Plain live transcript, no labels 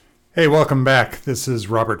Hey, welcome back. This is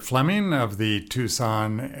Robert Fleming of the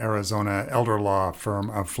Tucson, Arizona elder law firm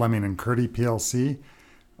of Fleming and Curdy PLC.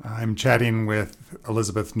 I'm chatting with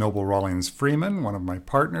Elizabeth Noble Rawlings Freeman, one of my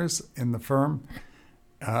partners in the firm.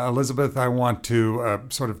 Elizabeth, I want to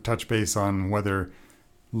sort of touch base on whether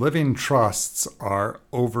living trusts are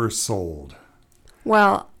oversold.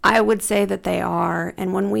 Well, I would say that they are.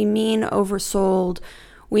 And when we mean oversold,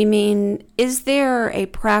 we mean, is there a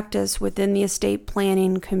practice within the estate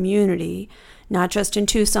planning community, not just in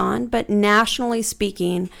Tucson, but nationally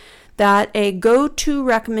speaking, that a go-to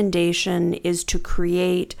recommendation is to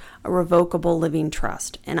create a revocable living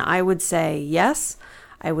trust? And I would say yes.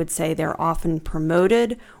 I would say they're often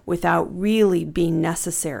promoted without really being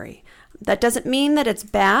necessary. That doesn't mean that it's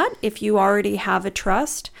bad if you already have a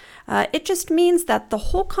trust. It just means that the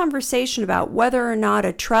whole conversation about whether or not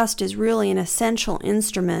a trust is really an essential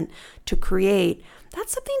instrument to create,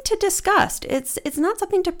 that's something to discuss. It's not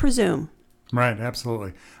something to presume. Right,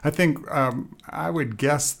 absolutely. I think I would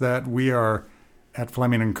guess that we are at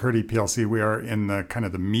Fleming and Curdy PLC, we are in the kind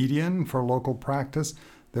of the median for local practice,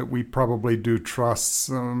 that we probably do trusts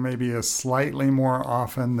maybe a slightly more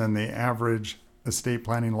often than the average estate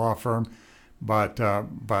planning law firm, but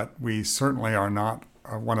we certainly are not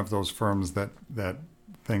one of those firms that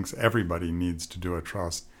thinks everybody needs to do a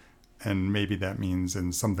trust, and maybe that means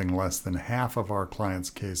in something less than half of our clients'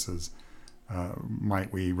 cases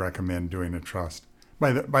might we recommend doing a trust.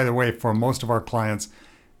 By the way, for most of our clients,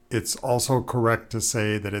 it's also correct to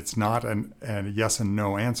say that it's not a yes and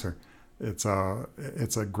no answer. It's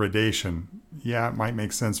a gradation. Yeah, it might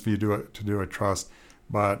make sense for you to do a trust,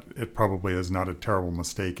 but it probably is not a terrible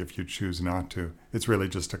mistake if you choose not to. It's really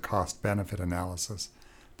just a cost-benefit analysis.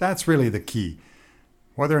 That's really the key.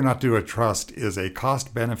 Whether or not to do a trust is a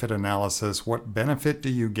cost-benefit analysis. What benefit do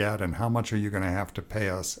you get, and how much are you going to have to pay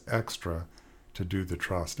us extra to do the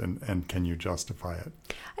trust, and can you justify it?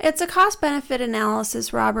 It's a cost-benefit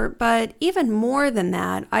analysis, Robert, but even more than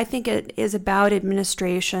that, I think it is about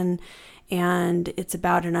administration and it's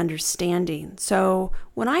about an understanding. So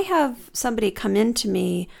when I have somebody come into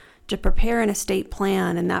me to prepare an estate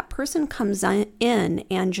plan and that person comes in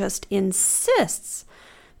and just insists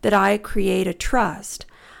that I create a trust,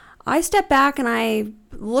 I step back and I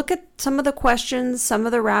look at some of the questions, some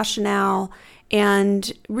of the rationale,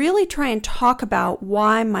 and really try and talk about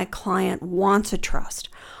why my client wants a trust.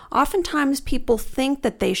 Oftentimes people think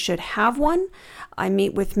that they should have one. I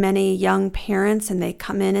meet with many young parents and they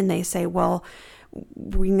come in and they say, well,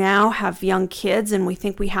 we now have young kids and we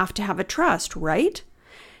think we have to have a trust, right?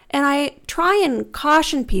 And I try and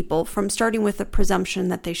caution people from starting with the presumption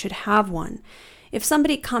that they should have one. If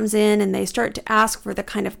somebody comes in and they start to ask for the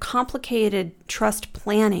kind of complicated trust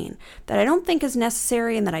planning that I don't think is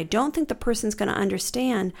necessary and that I don't think the person's going to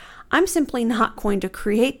understand, I'm simply not going to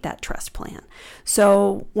create that trust plan.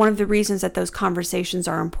 So one of the reasons that those conversations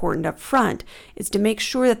are important up front is to make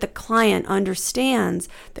sure that the client understands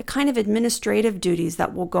the kind of administrative duties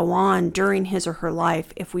that will go on during his or her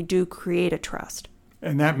life if we do create a trust.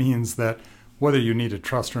 And that means that whether you need a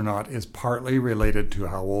trust or not is partly related to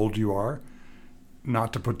how old you are.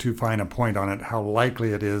 Not to put too fine a point on it, how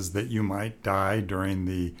likely it is that you might die during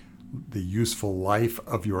the useful life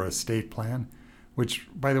of your estate plan. Which,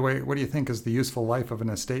 by the way, what do you think is the useful life of an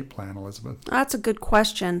estate plan, Elizabeth? That's a good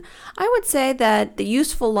question. I would say that the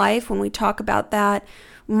useful life, when we talk about that,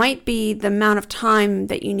 might be the amount of time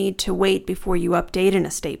that you need to wait before you update an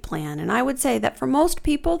estate plan. And I would say that for most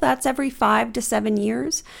people, that's every 5 to 7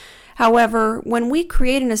 years. However, when we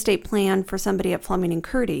create an estate plan for somebody at Fleming and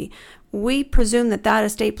Curdy, we presume that that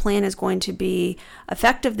estate plan is going to be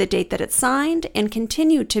effective the date that it's signed and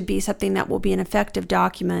continue to be something that will be an effective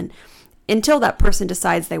document until that person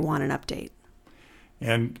decides they want an update.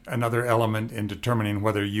 And another element in determining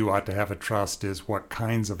whether you ought to have a trust is what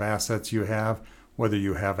kinds of assets you have, whether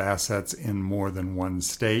you have assets in more than one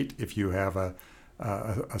state. If you have a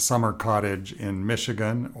summer cottage in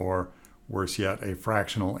Michigan, or worse yet, a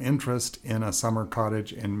fractional interest in a summer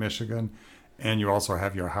cottage in Michigan, and you also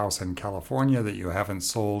have your house in California that you haven't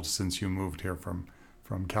sold since you moved here from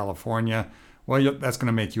California, well, that's going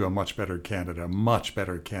to make you a much better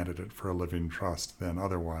candidate for a living trust than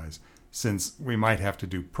otherwise, since we might have to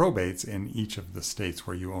do probates in each of the states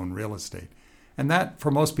where you own real estate. And that,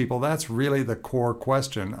 for most people, that's really the core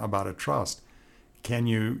question about a trust. Can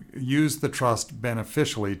you use the trust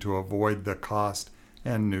beneficially to avoid the cost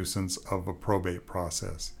and nuisance of a probate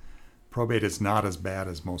process? Probate is not as bad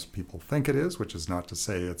as most people think it is, which is not to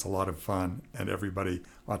say it's a lot of fun and everybody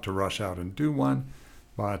ought to rush out and do one.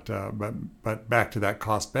 But back to that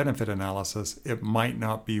cost-benefit analysis, it might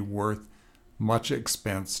not be worth much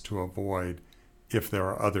expense to avoid if there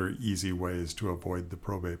are other easy ways to avoid the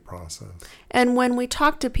probate process. And when we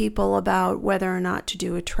talk to people about whether or not to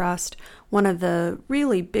do a trust, one of the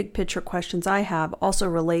really big picture questions I have also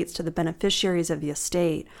relates to the beneficiaries of the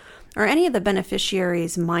estate. Are any of the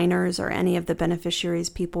beneficiaries minors, or any of the beneficiaries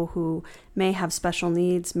people who may have special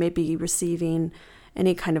needs, may be receiving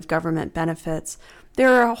any kind of government benefits?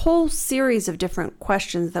 There are a whole series of different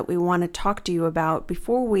questions that we want to talk to you about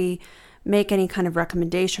before we make any kind of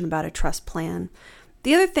recommendation about a trust plan.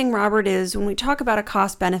 The other thing, Robert, is when we talk about a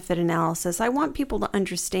cost-benefit analysis, I want people to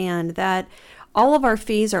understand that all of our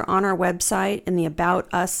fees are on our website in the About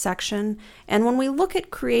Us section. And when we look at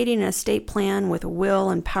creating an estate plan with a will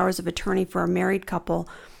and powers of attorney for a married couple,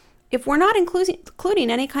 if we're not including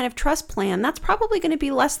any kind of trust plan, that's probably going to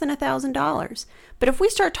be less than $1,000. But if we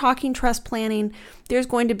start talking trust planning, there's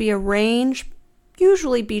going to be a range,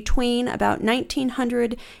 usually between about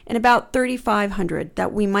 $1,900 and about $3,500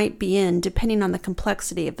 that we might be in, depending on the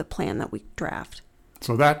complexity of the plan that we draft.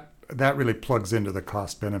 So that really plugs into the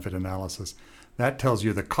cost-benefit analysis. That tells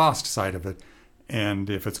you the cost side of it, and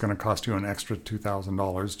if it's going to cost you an extra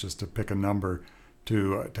 $2,000, just to pick a number,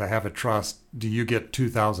 to have a trust, do you get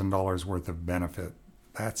 $2,000 worth of benefit?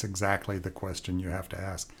 That's exactly the question you have to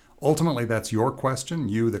ask. Ultimately, that's your question,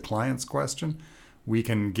 you, the client's question. We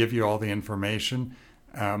can give you all the information.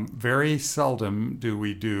 Very seldom do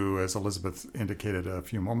we do, as Elizabeth indicated a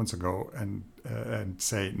few moments ago, and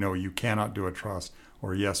say, no, you cannot do a trust,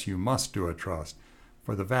 or yes, you must do a trust.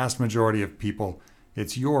 For the vast majority of people,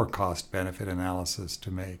 it's your cost-benefit analysis to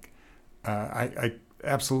make. I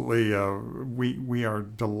absolutely, we are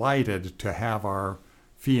delighted to have our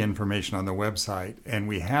fee information on the website, and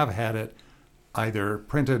we have had it either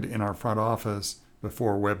printed in our front office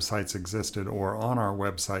before websites existed or on our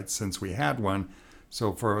website since we had one.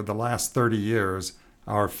 So for the last 30 years,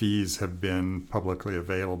 our fees have been publicly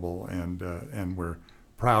available, and we're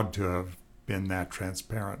proud to have been that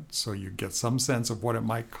transparent. So you get some sense of what it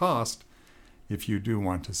might cost if you do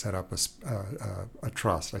want to set up a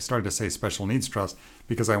trust. I started to say special needs trust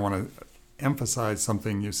because I want to emphasize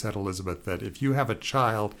something you said, Elizabeth, that if you have a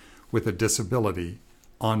child with a disability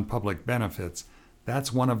on public benefits,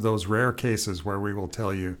 that's one of those rare cases where we will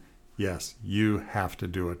tell you, yes, you have to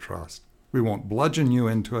do a trust. We won't bludgeon you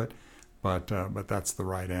into it, but that's the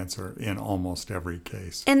right answer in almost every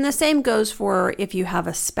case. And the same goes for if you have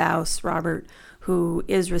a spouse, Robert, who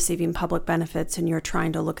is receiving public benefits and you're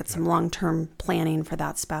trying to look at some long-term planning for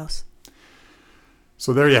that spouse.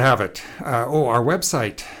 So there you have it. Our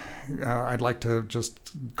website, I'd like to just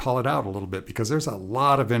call it out a little bit because there's a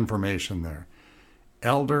lot of information there.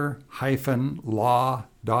 elder-law.com.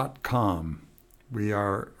 We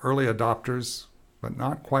are early adopters, but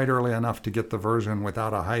not quite early enough to get the version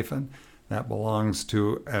without a hyphen. That belongs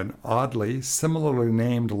to an oddly, similarly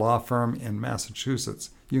named law firm in Massachusetts.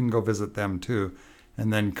 You can go visit them too,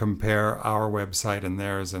 and then compare our website and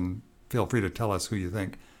theirs, and feel free to tell us who you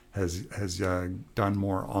think has done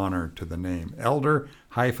more honor to the name. elder-law.com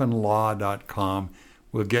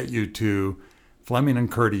will get you to Fleming and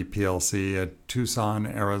Curdy PLC, a Tucson,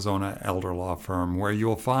 Arizona elder law firm, where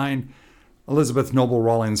you'll find Elizabeth Noble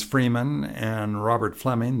Rawlings Freeman and Robert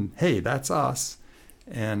Fleming. Hey, that's us.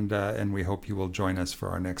 And we hope you will join us for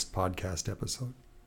our next podcast episode.